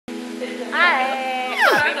Hi!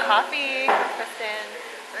 Having coffee, Kristen.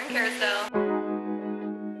 We're in Carousel.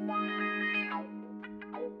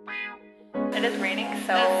 It is raining,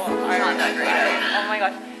 so not that great out. Oh my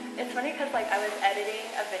gosh. It's funny because like I was editing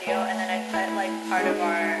a video and then I put like part of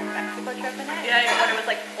our Mexico trip in it. Yeah, yeah. When it was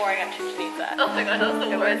like pouring at Chichen Itza. Oh my god, that was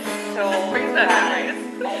the worst. It was so brings back bad.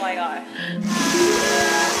 memories. Oh my gosh.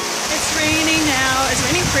 It's raining now. It's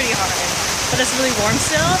raining pretty hard, but it's really warm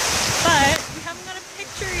still. But we haven't got a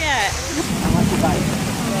picture yet.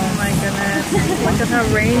 Oh my goodness. Look at how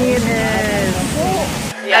rainy it is.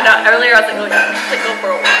 Yeah, no, earlier I was like, oh, just like go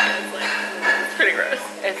for a walk. And it's like, it's pretty gross.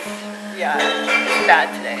 It's bad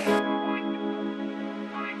today.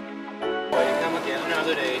 Away, come again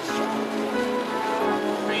another day.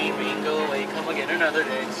 Rain, rain, go away, come again another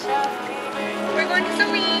day. We're going to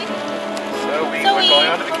Surrey. So we're going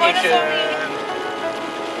on a vacation.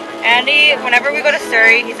 Andy, whenever we go to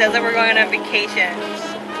Surrey, he says that we're going on a vacation.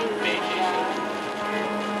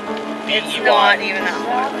 It's not even that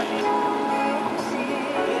far.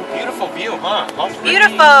 Beautiful view, huh?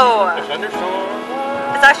 Beautiful! The thunderstorm.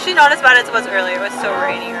 It's actually not as bad as it was earlier. It was so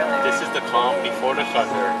rainy earlier. This is the calm before the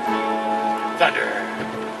thunder. Thunder.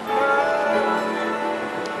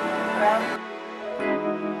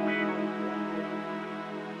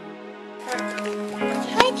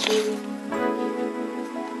 Hi, Chi.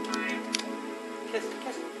 Kiss,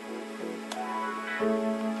 kiss.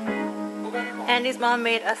 Andy's mom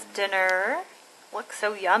made us dinner. Looks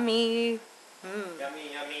so yummy.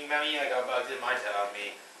 Yummy, yummy, yummy. I got bugs in my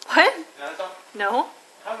tummy. What? That's all. No.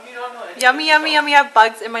 How do you not know anything? Yummy, yummy, yummy. I have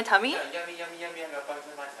bugs in my tummy. Yeah, yummy, yummy, yummy. I got bugs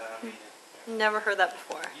in my tummy. Never heard that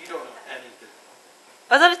before. You don't know anything.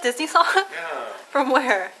 Was that a Disney song? Yeah. From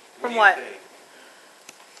where? From do you what? think?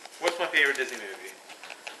 What's my favorite Disney movie?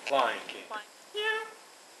 Lion King. Yeah.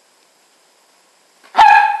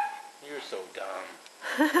 You're so dumb.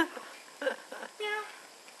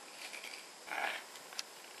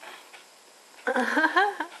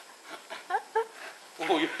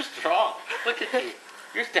 Oh, you're strong. Look at you.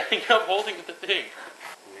 You're standing up holding the thing.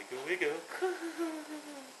 Wiggle, wiggle.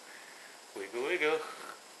 Wiggle, wiggle.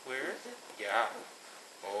 Where is it? Yeah.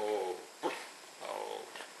 Oh. Oh.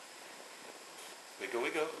 Wiggle,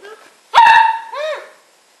 wiggle.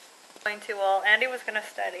 Well, Andy was going to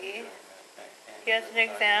study. He has an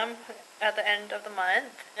exam at the end of the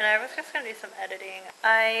month, and I was just going to do some editing.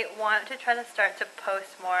 I want to try to start to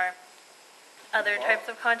post more other types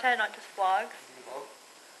of content, not just vlogs.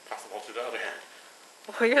 Pass the ball to the other hand.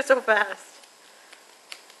 Oh, you're so fast.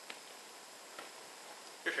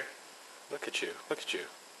 Here, sure. Look at you. Look at you.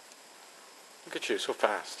 Look at you, so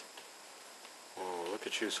fast. Whoa, look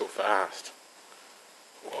at you, so fast.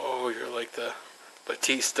 Whoa, you're like the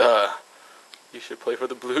Batista. You should play for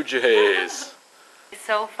the Blue Jays. It's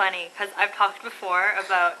so funny because I've talked before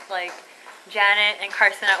about like Janet and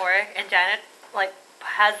Carson at work, and Janet like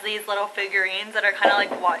has these little figurines that are kind of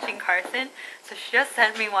like watching Carson. So she just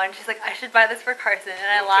sent me one. She's like, I should buy this for Carson, and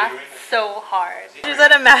I laughed so hard. She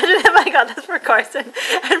said, imagine if I got this for Carson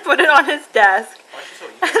and put it on his desk. Why is she so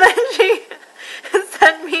evil? And then she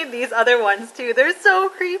sent me these other ones too. They're so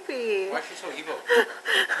creepy. Why is she so evil?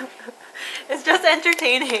 It's just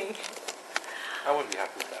entertaining. I wouldn't be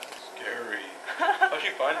happy with that. Scary. How'd she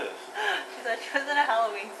find this? She said she was in a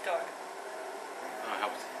Halloween store. Oh, it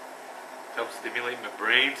helps stimulate my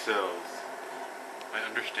brain cells. I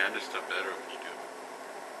understand this stuff better when you do.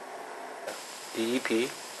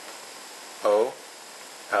 D-E-P-O-L-A-H.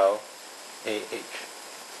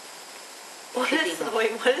 What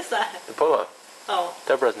is that? Depola. Oh.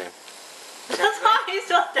 Deborah's name. That's how you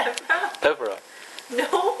spell Deborah? Deborah.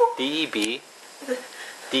 No. D-E-B-O-R-A.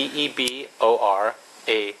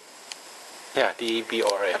 Yeah,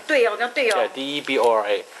 D-E-B-O-R-A. 对哦，对哦。 Yeah,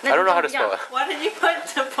 D-E-B-O-R-A. I don't know how to spell it. Why did you put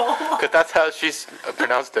Deborah? Because that's how she's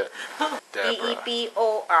pronounced it. Deborah.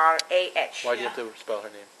 D-E-B-O-R-A-H. Why do you have to spell her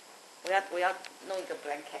name? 我要弄一个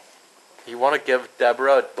blanket。 You want to give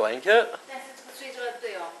Deborah a blanket? 但是这个睡着了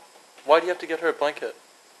对哦。 Why do you have to get her a blanket?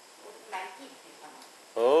 来地地方。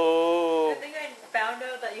 Oh. I think I found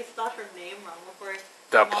out that you spelled her name wrong before.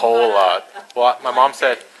 Depola. Well, my mom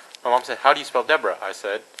said, how do you spell Deborah? I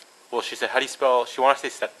said, well, she said, how do you spell, she wanted to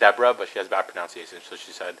say Deborah, but she has bad pronunciation, so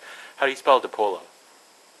she said, how do you spell Depola?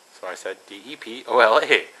 So I said,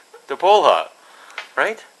 D-E-P-O-L-A. Depola.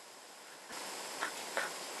 Right?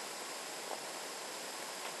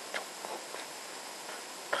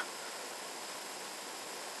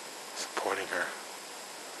 Supporting her.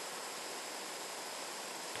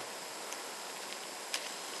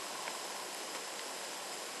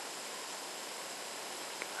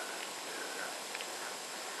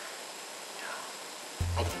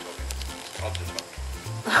 I'll just talk.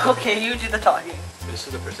 Okay, you do the talking. This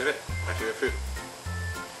is the Pacific, my favorite fruit.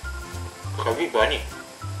 Chubby bunny.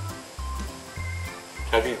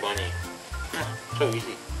 Chubby bunny. So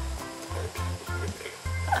easy.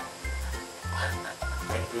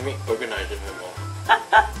 Let me organize it a bit more. I'll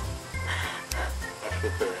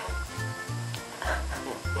flip it around.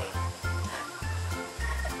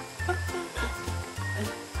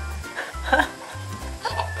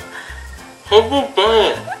 Chubby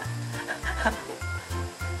bunny.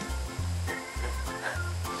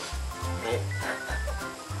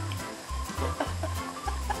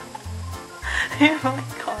 Oh my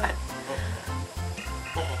god.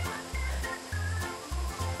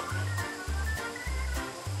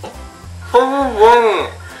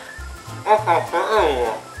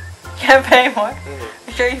 Can't pay more?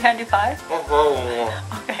 You sure you can't do 5?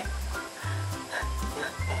 Okay.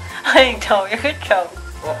 I don't, you're good choke.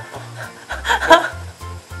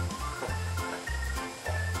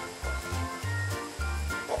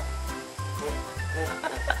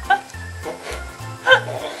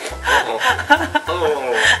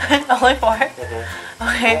 Only 4?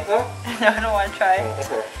 Okay. No, I don't want to try.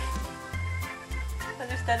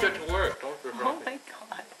 Understand it. Get to work, don't Oh my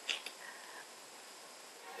god.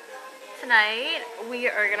 Tonight, we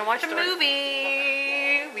are gonna watch a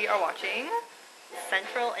movie. We are watching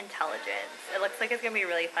Central Intelligence. It looks like it's gonna be a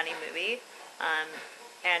really funny movie.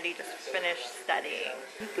 Andy just finished studying.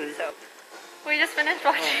 So, we just finished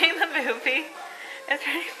watching the movie. It's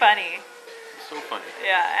pretty funny. So funny.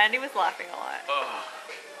 Yeah, Andy was laughing a lot.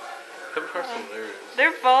 Kevin Hart's hilarious.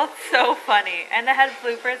 They're both so funny. And it had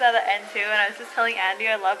bloopers at the end too, and I was just telling Andy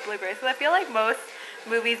I love bloopers because I feel like most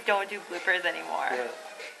movies don't do bloopers anymore. Yeah.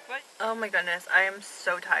 But, oh my goodness, I am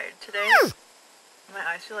so tired today. My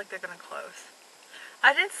eyes feel like they're gonna close.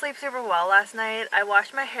 I didn't sleep super well last night. I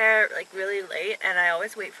washed my hair like really late, and I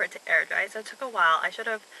always wait for it to air dry, so it took a while. I should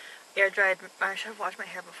have washed my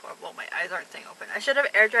hair before. Well, my eyes aren't staying open. I should have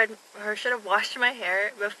air dried or should have washed my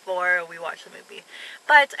hair before we watched the movie.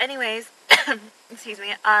 But anyways, excuse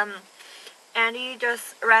me. Andy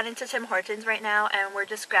just ran into Tim Hortons right now, and we're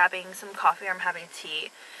just grabbing some coffee. I'm having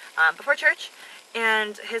tea before church,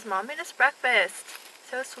 and his mom made us breakfast.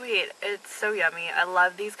 So sweet. It's so yummy. I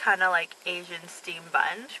love these kind of like Asian steam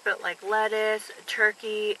buns, but like lettuce,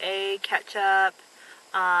 turkey, egg, ketchup,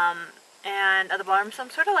 and at the bottom some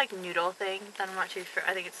sort of like noodle thing that I'm not too sure.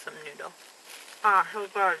 I think it's some noodle. Ah, so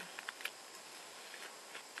good.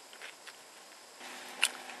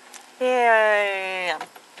 Yeah.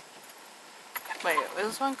 Wait, is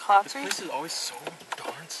this one This coffee? place is always so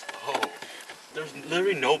darn slow. There's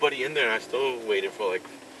literally nobody in there, and I still waited for like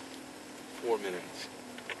 4 minutes.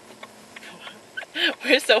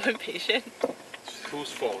 We're so impatient.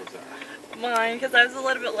 Whose fault is that? Mine, because I was a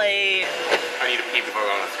little bit late. I need to pee before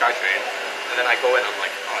I go on the SkyTrain, and then I go in, I'm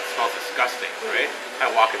like, oh, it smells disgusting, right?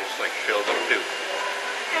 I walk in, it's just like filled with poop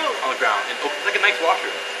on the ground, and it's like a nice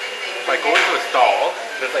washroom. So I go into a stall,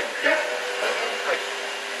 there's like poop,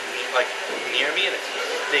 like near me, and it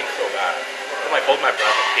stinks so bad. I'm like holding my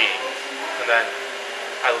breath and peeing, and then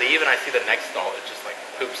I leave and I see the next stall, it's just like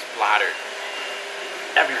poop splattered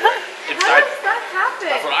everywhere. Inside. How does that happen?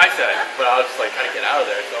 That's what I said, but I was just like trying to get out of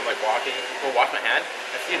there, so I'm like walking, go wash my hand,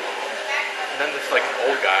 I see it, and then this like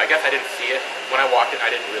old guy, I guess I didn't see it, when I walked in I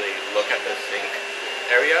didn't really look at the sink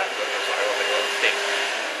area, but I'm sorry, I was like, oh, it stinks.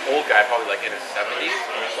 Old guy, probably like in his 70s,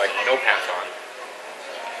 like no pants on,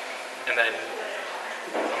 and then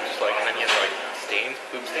I'm just like, and then he has like stains,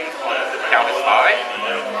 poop stains down his thigh,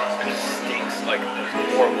 and it stinks like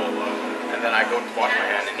horrible. And then I go to wash my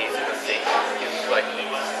hand, and he's in the sink. He's just like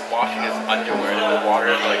washing his underwear, and the water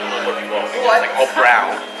is like overflowing. It's like all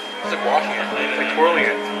brown. He's like washing it, like twirling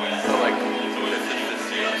it. So like, this is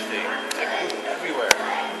disgusting. Like poop everywhere.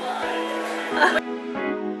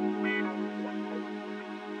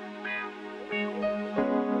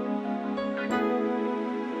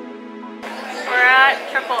 We're at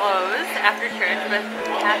Triple O's after church with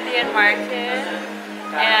Kathy and Martin,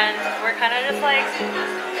 and we're kind of just like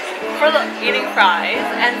eating fries,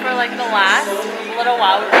 and for like the last little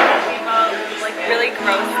while we were talking about like really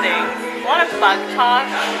gross things. A lot of bug talk,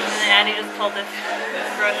 and Andy just told this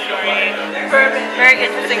gross story. Very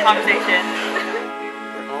interesting conversation.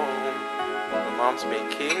 We're home. My mom's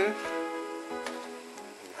making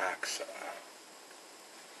Maxa.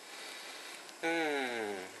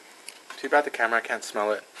 Too bad the camera can't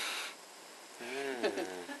smell it.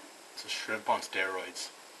 It's a shrimp on steroids.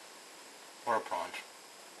 Or a prawn.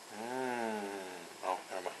 Oh,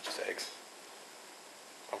 never mind, just eggs.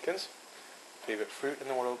 Pumpkins? Favorite fruit in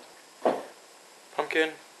the world.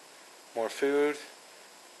 Pumpkin. More food.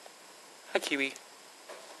 Hi, kiwi.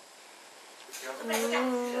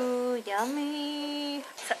 Ooh, yummy.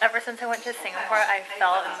 So ever since I went to Singapore, I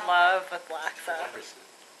fell in love with laksa.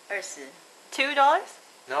 20. $2?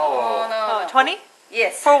 No. Oh, 20?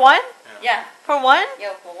 Yes. For one? Yeah. For one?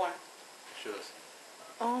 Yeah, for one. Shoes.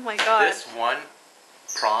 Oh my god. This one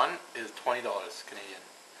prawn is $20 Canadian.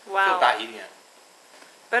 I feel Wow. bad eating it.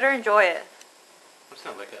 Better enjoy it. I'm just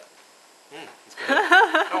gonna lick it. It's good.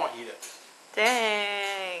 I don't want to eat it.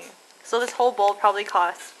 Dang. So this whole bowl probably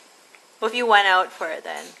costs, well, if you went out for it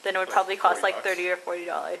then it would Like probably cost like $40. $30 or $40.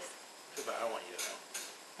 I feel bad. I don't want to eat it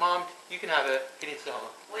now. Mom, you can have it. He needs to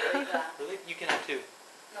help. Really? You can have two.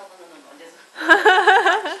 No. Just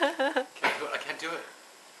Can't do it. I can't do it.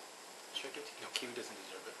 Should I give to you? No, Kiwi doesn't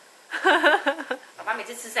deserve it. 爸爸每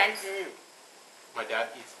次吃3只。 My dad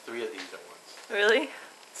eats 3 of these at once. Really?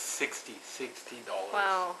 $60.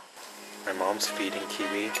 Wow. My mom's feeding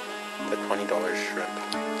Kiwi the $20 shrimp.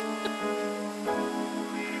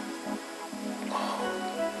 Oh.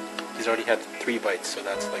 He's already had 3 bites, so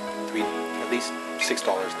that's like at least $6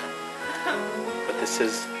 now. But this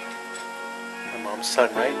is my mom's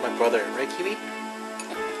son, right? My brother, right, Kiwi?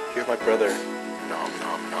 You're my brother. Nom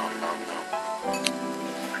nom nom nom nom.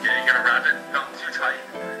 Okay, you're gonna wrap it not too tight,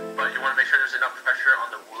 but you want to make sure there's enough pressure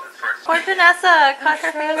on the wound first. Poor Janessa, cut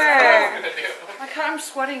her finger. My God, I'm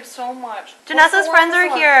sweating so much. Janessa's friends are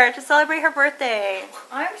here to celebrate her birthday.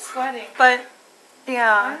 I'm sweating. But,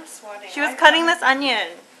 yeah. I'm sweating. She was cutting this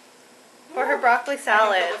onion for her broccoli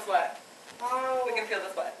salad. I can feel the sweat. Oh. We can feel the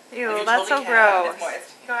sweat. Ew, that's so It's gross.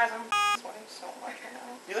 moist. You guys, I'm sweating so much right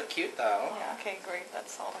now. You look cute though. Yeah, okay, great.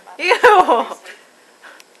 That's all that matters. Ew.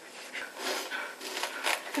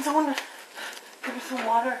 Can someone give me some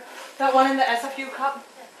water? That one in the SFU cup?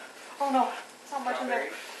 Oh no, it's not much in there.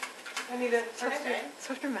 I need it.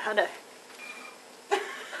 So dramatic. Oh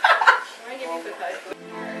my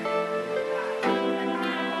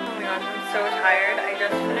gosh, I'm so tired. I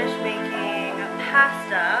just finished making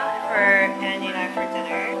pasta for Andy and I for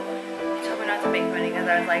dinner. I told me not to make many because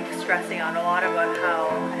I was like stressing out a lot about how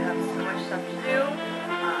I have so much stuff to do.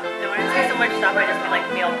 And when I say so much stuff, I just mean like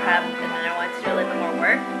meal prep, and then I wanted to do a little bit more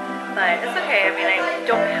work. But it's okay. I mean, I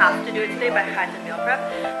don't have to do it today, but I had to meal prep.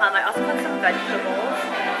 I also cooked some vegetables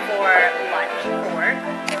for lunch for work.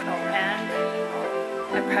 Oh, and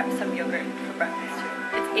I prepped some yogurt for breakfast too.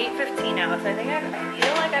 It's 8:15 now, so I think I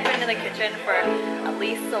feel like I've been in the kitchen for at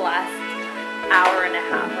least the last hour and a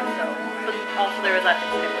half or so. But also there was that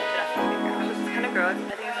incident with Janessa's finger, which is kind of gross.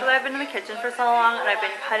 I think it's because I've been in the kitchen for so long and I've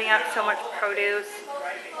been cutting out so much produce.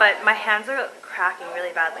 But my hands are cracking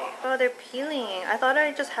really badly. Oh, they're peeling. I thought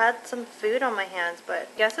I just had some food on my hands, but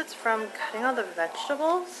I guess it's from cutting all the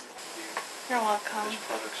vegetables. You're welcome. This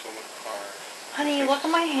product's so much hard. Honey, look at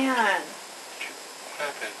my hand. What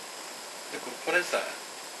happened? Look, what is that?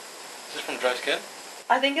 Is this from dry skin?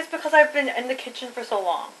 I think it's because I've been in the kitchen for so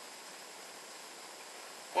long.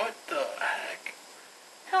 What the heck?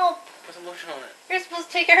 Help. Put some lotion on it. You're supposed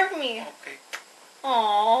to take care of me. Okay.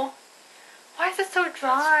 Aww. Why is it so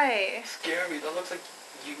dry? Scary. That looks like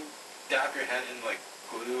you dabbed your hand in like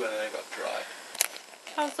glue and then it got dry.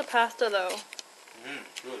 How's the pasta though?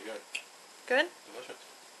 Really good. Good? Delicious.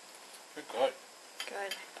 Very good.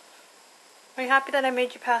 Good. Are you happy that I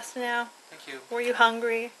made you pasta now? Thank you. Were you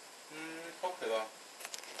hungry? Hopefully though.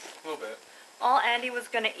 A little bit. All Andy was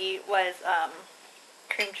gonna eat was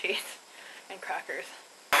cream cheese and crackers.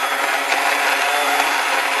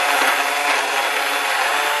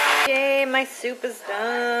 Yay, my soup is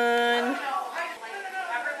done.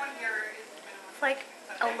 It's like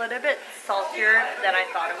a little bit saltier than I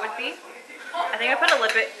thought it would be. I think I put a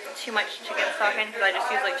little bit too much chicken stock in because I just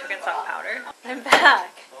use like chicken stock powder. I'm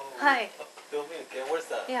back. Hi. Film me again. What is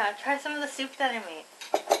that? Yeah, try some of the soup that I made.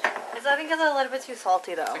 I think it's a little bit too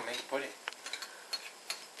salty though. It's like mango pudding.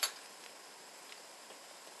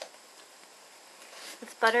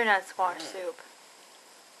 It's butternut squash soup.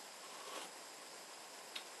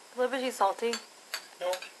 A little bit too salty. No,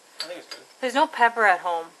 I think it's good. There's no pepper at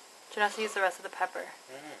home. Janessa used the rest of the pepper.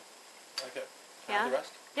 I like it. Can I Yeah? have the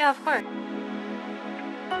rest? Yeah, of course.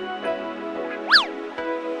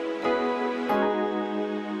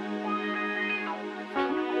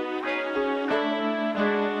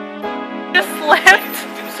 Just slipped.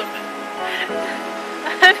 Do something.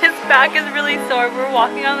 And his back is really sore. We're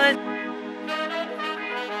walking on the